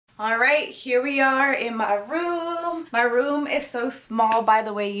All right, here we are in my room. My room is so small, by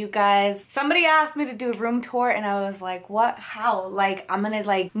the way, you guys. Somebody asked me to do a room tour and I was like, what? How? Like, I'm gonna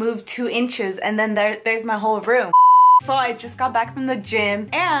like move 2 inches and then there's my whole room. So I just got back from the gym,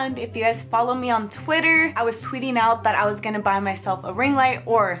 and if you guys follow me on Twitter, I was tweeting out that I was gonna buy myself a ring light,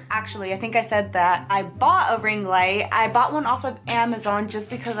 or actually I think I said that I bought a ring light. I bought one off of Amazon just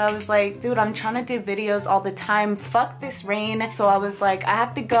because I was like, dude, I'm trying to do videos all the time, fuck this rain. So I was like, I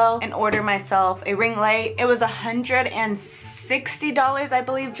have to go and order myself a ring light. It was $160, I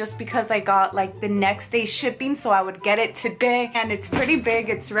believe, just because I got like the next day shipping, so I would get it today. And it's pretty big.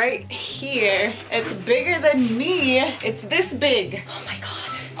 It's right here. It's bigger than me. It's this big. Oh my god.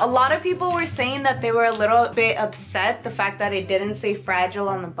 A lot of people were saying that they were a little bit upset the fact that it didn't say fragile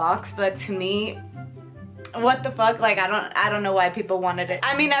on the box, but to me, what the fuck, like I don't know why people wanted it.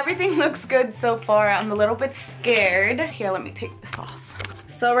 I mean, everything looks good so far. I'm a little bit scared. Here, let me take this off.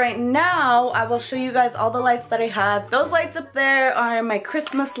 So right now, I will show you guys all the lights that I have. Those lights up there are my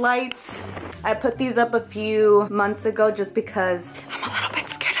Christmas lights. I put these up a few months ago just because I'm a little bit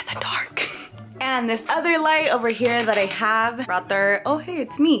scared of the dark. And this other light over here that I have right there, oh hey,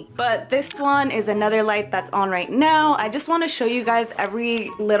 it's me. But this one is another light that's on right now. I just want to show you guys every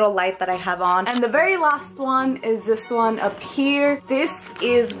little light that I have on. And the very last one is this one up here. This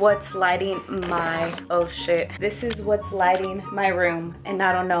is what's lighting my, oh shit. This is what's lighting my room. And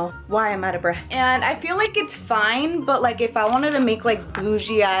I don't know why I'm out of breath. And I feel like it's fine, but like if I wanted to make like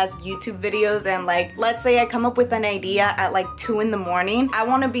bougie ass YouTube videos and like, let's say I come up with an idea at like 2 in the morning, I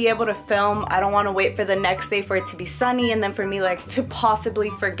want to be able to film. I don't want to wait for the next day for it to be sunny and then for me like to possibly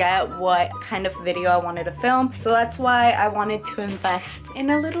forget what kind of video I wanted to film. So that's why I wanted to invest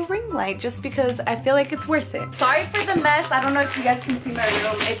in a little ring light, just because I feel like it's worth it. Sorry for the mess. I don't know if you guys can see my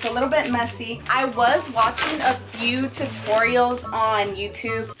room. It's a little bit messy. I was watching a few tutorials on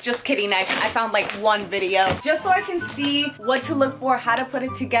YouTube. Just kidding. I found like one video just so I can see what to look for, how to put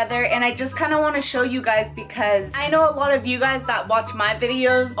it together, and I just kind of want to show you guys because I know a lot of you guys that watch my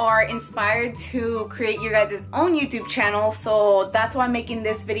videos are inspired to create your guys' own YouTube channel. So that's why I'm making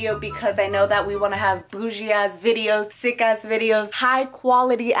this video, because I know that we want to have bougie ass videos, sick ass videos, high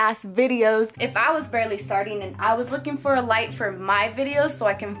quality ass videos. If I was barely starting and I was looking for a light for my videos so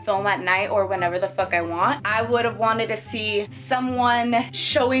I can film at night or whenever the fuck I want, I would have wanted to see someone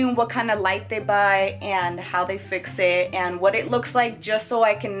showing what kind of light they buy and how they fix it and what it looks like, just so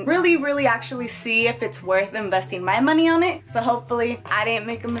I can really actually see if it's worth investing my money on it. So hopefully I didn't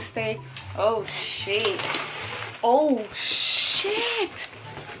make a mistake. Oh shit. Oh shit.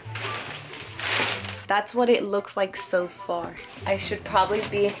 That's what it looks like so far. I should probably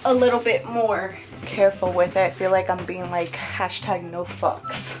be a little bit more careful with it. I feel like I'm being like hashtag no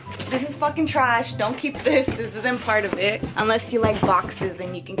fucks. This is fucking trash. Don't keep this. This isn't part of it. Unless you like boxes,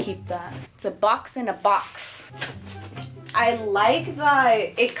 then you can keep that. It's a box in a box. I like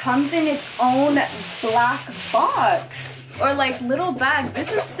that it comes in its own black box. Or like little bag.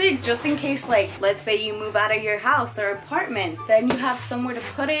 This is sick, just in case, like let's say you move out of your house or apartment, then you have somewhere to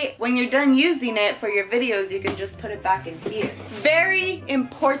put it. When you're done using it for your videos, you can just put it back in here. Very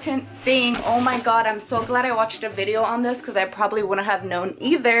important thing. Oh my god, I'm so glad I watched a video on this because I probably wouldn't have known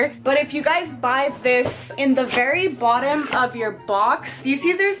either. But if you guys buy this, in the very bottom of your box, you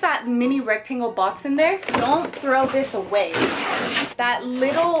see there's that mini rectangle box in there? Don't throw this away. That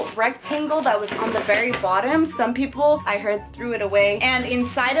little rectangle that was on the very bottom, some people, I heard, threw it away. And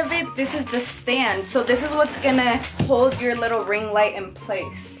inside of it, this is the stand. So this is what's gonna hold your little ring light in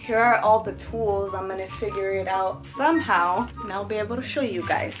place. Here are all the tools. I'm gonna figure it out somehow and I'll be able to show you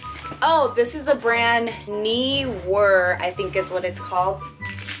guys. Oh, this is the brand Were, I think is what it's called.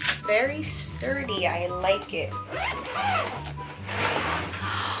 Very sturdy. I like it.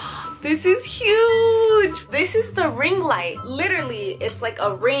 This is huge. This is the ring light. Literally, it's like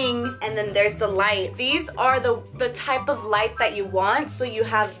a ring and then there's the light. These are the type of light that you want. So you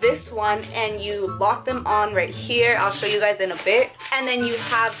have this one and you lock them on right here. I'll show you guys in a bit. And then you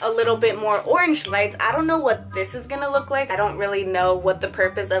have a little bit more orange lights. I don't know what this is gonna look like. I don't really know what the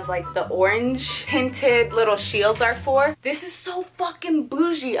purpose of like the orange tinted little shields are for. This is so fucking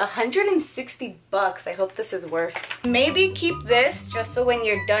bougie. 160 bucks. I hope this is worth. Maybe keep this just so when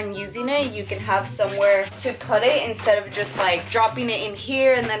you're done using it, you can have somewhere to put it instead of just like dropping it in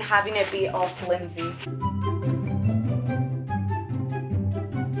here and then having it be all flimsy.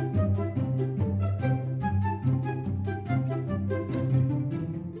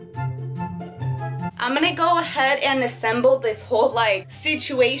 I'm gonna go ahead and assemble this whole like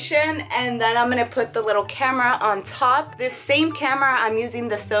situation, and then I'm gonna put the little camera on top. This same camera, I'm using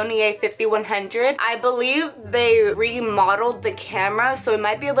the Sony a5100. I believe they remodeled the camera, so it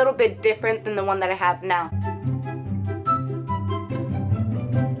might be a little bit different than the one that I have now.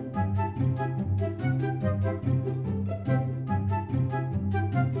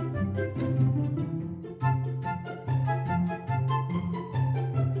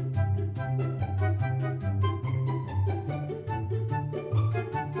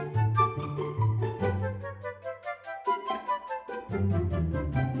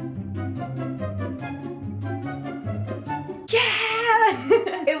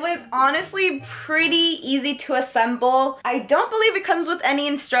 It was honestly pretty easy to assemble. I don't believe it comes with any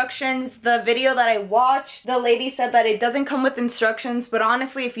instructions. The video that I watched, the lady said that it doesn't come with instructions, but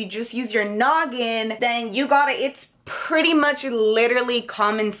honestly, if you just use your noggin, then you got it. It's pretty much literally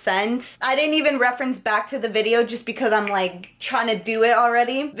common sense. I didn't even reference back to the video just because I'm like trying to do it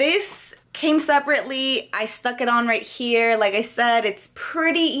already. This came separately. I stuck it on right here. Like I said, it's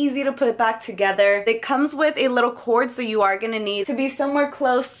pretty easy to put back together. It comes with a little cord, so you are gonna need to be somewhere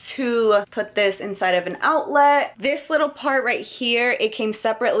close to put this inside of an outlet. This little part right here, it came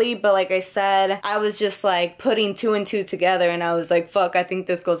separately, but like I said, I was just like putting 2 and 2 together, and I was like, fuck, I think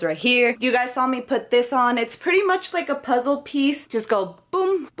this goes right here. You guys saw me put this on. It's pretty much like a puzzle piece. Just go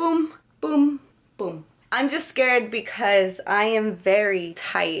boom, boom, boom, boom. I'm just scared because I am very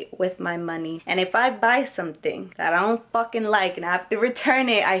tight with my money. And if I buy something that I don't fucking like and I have to return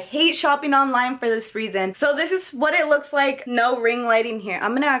it, I hate shopping online for this reason. So this is what it looks like. No ring lighting here.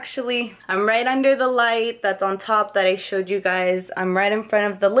 I'm right under the light that's on top that I showed you guys. I'm right in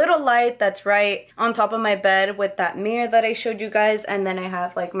front of the little light that's right on top of my bed with that mirror that I showed you guys. And then I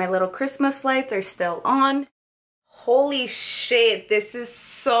have like my little Christmas lights are still on. Holy shit, this is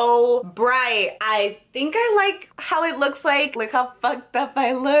so bright. I think I like how it looks like. Look how fucked up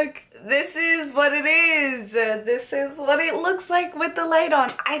I look. This is what it is. This is what it looks like with the light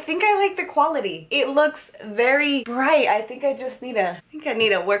on. I think I like the quality. It looks very bright. I think I need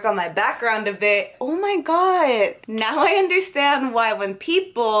to work on my background a bit. Oh my god. Now I understand why when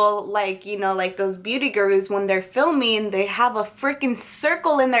people like, you know, like those beauty gurus, when they're filming, they have a freaking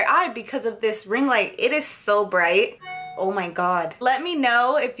circle in their eye because of this ring light. It is so bright. Oh my god. Let me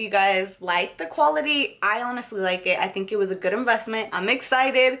know if you guys like the quality. I honestly like it. I think it was a good investment. I'm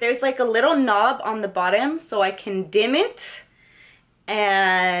excited. There's like a little knob on the bottom so I can dim it,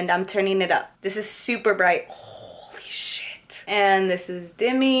 and I'm turning it up. This is super bright. Holy shit. And this is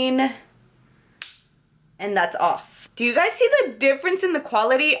dimming, and that's off. Do you guys see the difference in the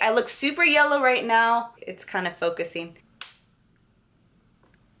quality? I look super yellow right now. It's kind of focusing.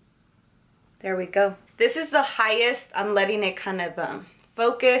 There we go. This is the highest. I'm letting it kind of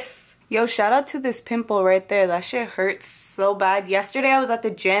focus. Yo, shout out to this pimple right there. That shit hurts so bad. Yesterday I was at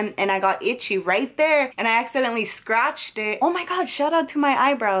the gym and I got itchy right there and I accidentally scratched it. Oh my god, shout out to my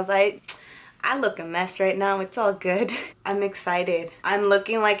eyebrows. I look a mess right now. It's all good. I'm excited. I'm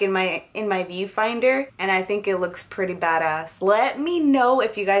looking like in my viewfinder, and I think it looks pretty badass. Let me know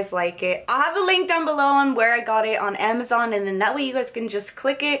if you guys like it. I'll have the link down below on where I got it on Amazon, and then that way you guys can just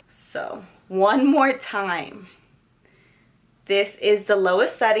click it. So one more time. This is the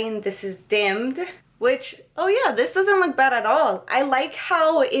lowest setting. This is dimmed, which, oh yeah, this doesn't look bad at all. I like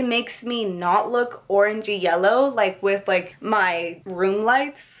how it makes me not look orangey yellow like with like my room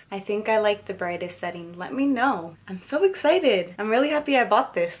lights. I think I like the brightest setting. Let me know. I'm so excited. I'm really happy I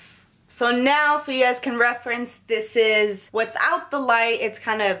bought this. So now, so you guys can reference, this is without the light. It's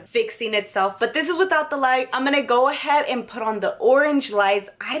kind of fixing itself, but this is without the light. I'm gonna go ahead and put on the orange lights.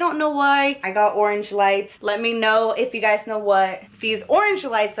 I don't know why I got orange lights. Let me know if you guys know what these orange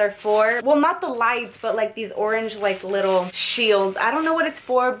lights are for. Well, not the lights, but like these orange like little shields. I don't know what it's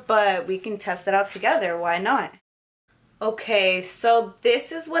for, but we can test it out together. Why not? Okay, so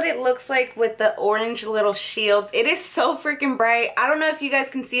this is what it looks like with the orange little shield. It is so freaking bright. I don't know if you guys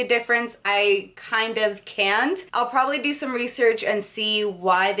can see a difference. I kind of can't. I'll probably do some research and see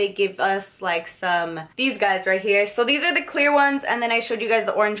why they give us like these guys right here. So these are the clear ones, and then I showed you guys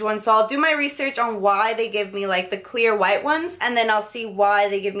the orange ones. So I'll do my research on why they give me like the clear white ones, and then I'll see why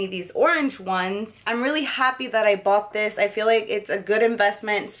they give me these orange ones. I'm really happy that I bought this. I feel like it's a good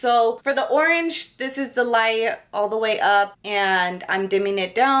investment. So for the orange, this is the light all the way up, and I'm dimming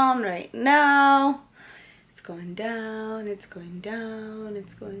it down right now. It's going down, it's going down,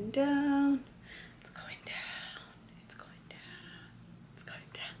 it's going down, it's going down, it's going down, it's going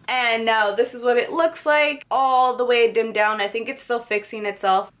down. And now this is what it looks like, all the way dimmed down. I think it's still fixing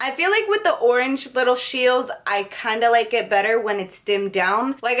itself. I feel like with the orange little shields, I kind of like it better when it's dimmed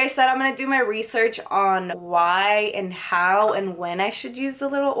down. Like I said, I'm gonna do my research on why and how and when I should use the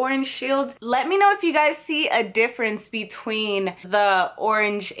little orange shield. Let me know if you guys see a difference between the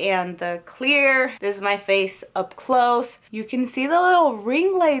orange and the clear. This is my face up close. You can see the little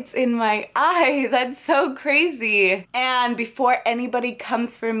ring lights in my eye. That's so crazy. And before anybody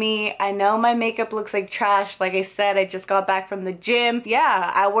comes for me, I know my makeup looks like trash. Like I said, I just got back from the gym.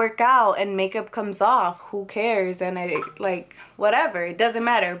 Yeah, I work out and makeup comes off. Who cares? And I like, whatever, it doesn't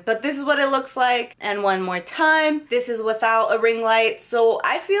matter. But this is what it looks like. And one more time, this is without a ring light. So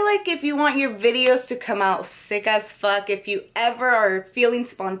I feel like if you want your videos to come out sick as fuck, if you ever are feeling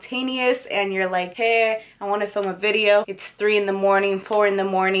spontaneous and you're like, hey, I want to film a video, it's 3 in the morning, 4 in the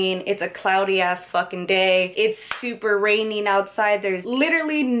morning, it's a cloudy ass fucking day, it's super raining outside, there's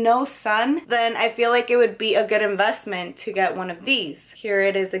literally no sun, then I feel like it would be a good investment to get one of these. Here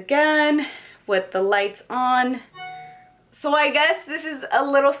it is again with the lights on. So I guess this is a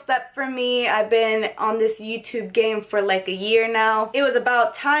little step for me. I've been on this YouTube game for like a year now. It was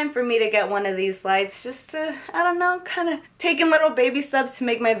about time for me to get one of these lights, just to, I don't know, kind of taking little baby steps to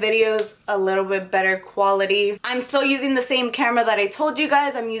make my videos a little bit better quality. I'm still using the same camera that I told you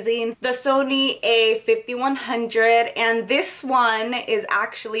guys. I'm using the Sony a5100, and this one is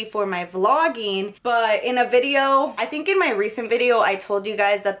actually for my vlogging. But in a video, I think in my recent video, I told you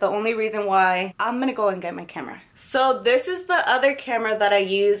guys that the only reason why, I'm gonna go and get my camera. So this is the other camera that I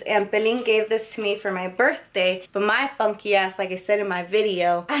use, and Pelin gave this to me for my birthday, but my funky ass, like I said in my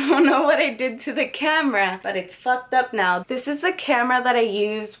video, I don't know what I did to the camera, but it's fucked up now. This is the camera that I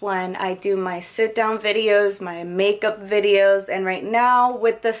use when I do my sit down videos, my makeup videos, and right now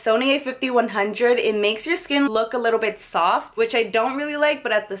with the Sony a5100, it makes your skin look a little bit soft, which I don't really like,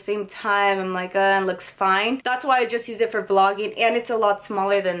 but at the same time, I'm like, it looks fine. That's why I just use it for vlogging, and it's a lot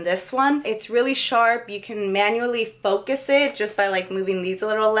smaller than this one. It's really sharp. You can manually focus it just by like moving these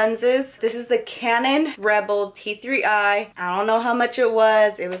little lenses. This is the Canon Rebel T3i. I don't know how much it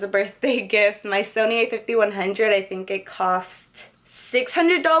was. It was a birthday gift. My Sony a5100, I think it cost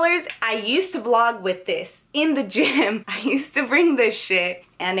 $600. I used to vlog with this in the gym. I used to bring this shit,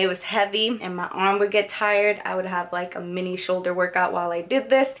 and it was heavy and my arm would get tired. I would have like a mini shoulder workout while I did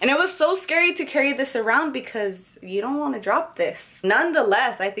this, and it was so scary to carry this around because you don't want to drop this.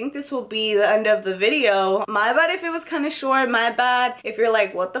 Nonetheless, I think this will be the end of the video. My bad if it was kind of short, my bad if you're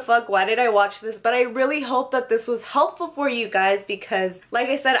like, what the fuck, why did I watch this? But I really hope that this was helpful for you guys, because like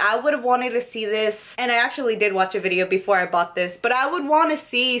I said, I would have wanted to see this, and I actually did watch a video before I bought this, but I would want to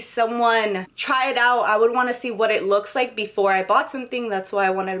see someone try it out. I would want to see what it looks like before I bought something. That's why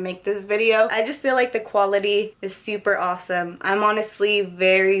I wanted to make this video. I just feel like the quality is super awesome. I'm honestly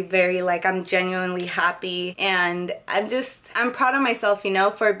very like, I'm genuinely happy, and I'm proud of myself, you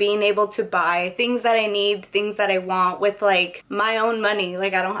know, for being able to buy things that I need, things that I want with like my own money.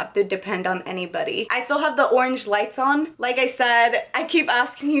 Like, I don't have to depend on anybody. I still have the orange lights on. Like I said, I keep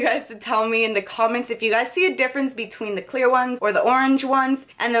asking you guys to tell me in the comments if you guys see a difference between the clear ones or the orange ones,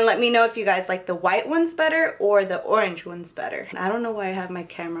 and then let me know if you guys like the white ones better or the orange ones better. I don't know why I have my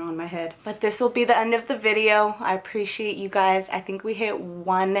camera on my head, but this will be the end of the video. I appreciate you guys. I think we hit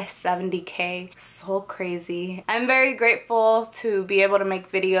 170K. So crazy. I'm very grateful to be able to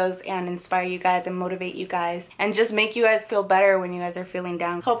make videos and inspire you guys and motivate you guys and just make you guys feel better when you guys are feeling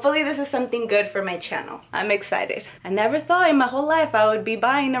down. Hopefully this is something good for my channel. I'm excited. I never thought in my whole life I would be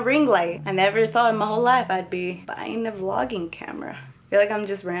buying a ring light. I never thought in my whole life I'd be buying a vlogging camera. I feel like I'm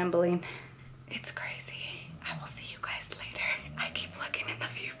just rambling. It's crazy. I will see you guys later. I keep looking in the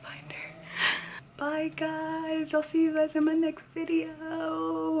viewfinder. Bye guys. I'll see you guys in my next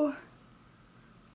video.